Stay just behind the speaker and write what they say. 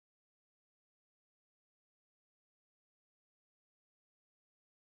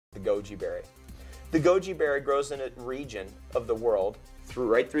goji berry. The goji berry grows in a region of the world,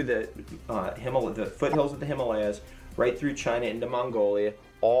 right through the foothills of the Himalayas, right through China into Mongolia,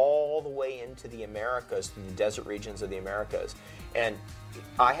 all the way into the Americas, through the desert regions of the Americas. And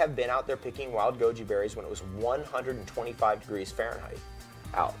I have been out there picking wild goji berries when it was 125 degrees Fahrenheit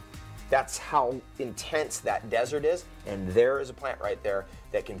out. That's how intense that desert is, and there is a plant right there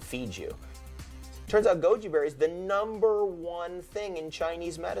that can feed you. Turns out goji berry is the #1 thing in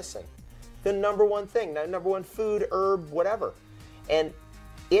Chinese medicine. The #1 thing, #1 food, herb, whatever. And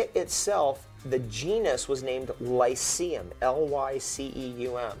it itself, the genus was named Lyceum,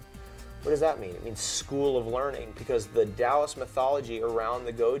 Lyceum. What does that mean? It means school of learning, because the Taoist mythology around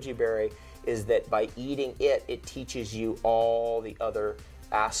the goji berry is that by eating it, it teaches you all the other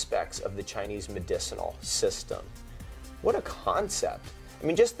aspects of the Chinese medicinal system. What a concept. I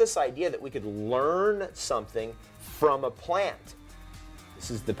mean, just this idea that we could learn something from a plant.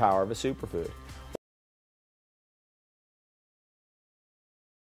 This is the power of a superfood.